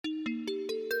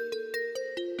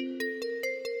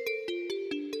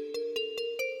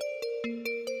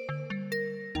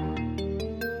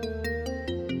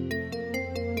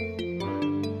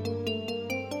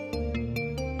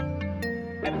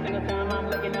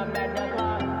looking up at the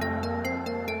clock.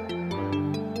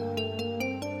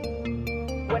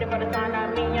 Waiting for the sign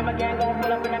that me and my gang gon'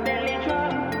 pull up in a Bentley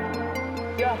truck.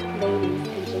 Yeah. Ladies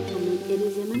and gentlemen, it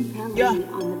is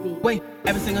Emman-Pelumi on the beat. Wait,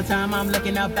 every single time I'm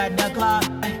looking up at the clock.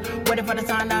 Ay, waiting for the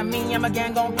sign that me and my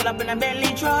gang gon' pull up in a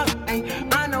Bentley truck. Ay,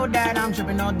 I know that I'm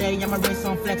tripping all day, I'ma race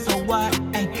on flex, so what?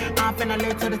 Ay, I'm finna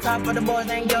live to the top of the boys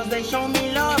and girls, they show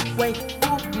me love. Wait,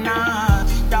 ooh, nah,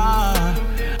 stop.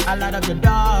 I light up the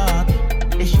dark.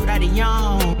 They shoot at the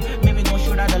young, make me gon'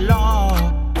 shoot at the law.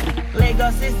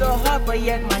 Lagos is so hot, but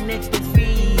yet my next is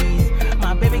fees.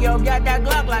 My baby girl got that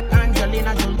Glock like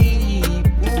Angelina Jolie.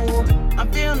 Ooh,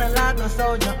 I'm feeling like a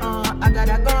soldier, I got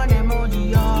that gun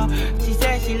emoji, y'all. She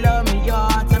said she love me,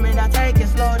 y'all. Tell me that take it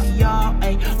slowly, y'all.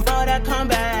 Ay, all that come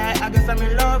back, I guess I'm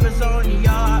in love with Sony,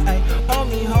 y'all. Ay, hold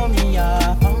me,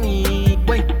 y'all, hold me.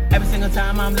 Wait, every single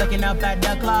time I'm looking up at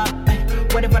the clock. Ay,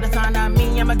 waiting for the sign that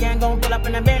me and my gang gon' pull up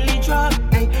in a Bentley truck.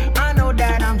 Ay, I know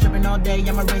that I'm tripping all day,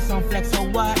 I'ma race on flex, so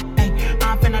what? Ay,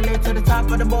 I'm finna live to the top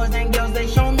of the boys and girls, they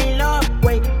show me